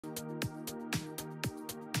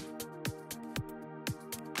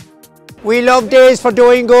We love Days for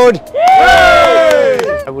Doing Good.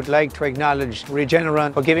 Yay! I would like to acknowledge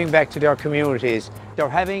Regeneron for giving back to their communities. They're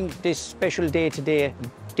having this special day today,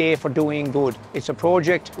 Day for Doing Good. It's a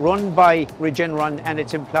project run by Regeneron and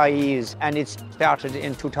its employees, and it started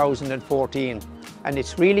in 2014. And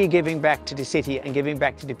it's really giving back to the city and giving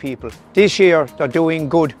back to the people. This year, they're doing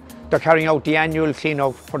good. They're carrying out the annual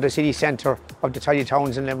clean-up for the city centre of the tiny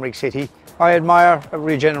towns in Limerick City. I admire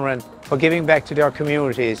Regeneron for giving back to their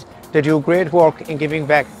communities. They do great work in giving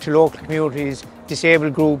back to local communities,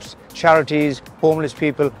 disabled groups, charities, homeless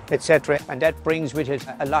people, etc. And that brings with it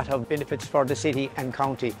a lot of benefits for the city and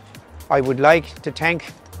county. I would like to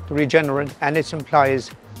thank Regeneron and its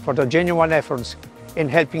employees for their genuine efforts in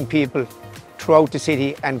helping people throughout the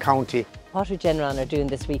city and county. What Regeneron are doing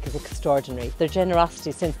this week is extraordinary. Their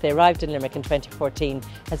generosity since they arrived in Limerick in 2014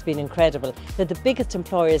 has been incredible. They're the biggest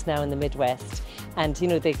employers now in the Midwest, and you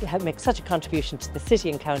know they make such a contribution to the city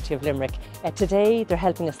and county of Limerick. Today they're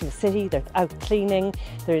helping us in the city, they're out cleaning,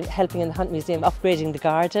 they're helping in the Hunt Museum upgrading the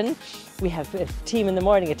garden. We have a team in the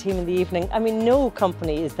morning, a team in the evening. I mean, no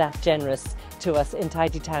company is that generous to us in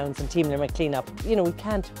Tidy Towns and Team Limerick Cleanup. You know, we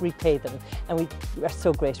can't repay them, and we are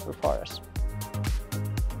so grateful for it.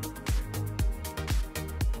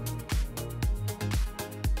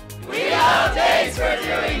 We have Days for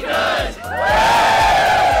Doing Good!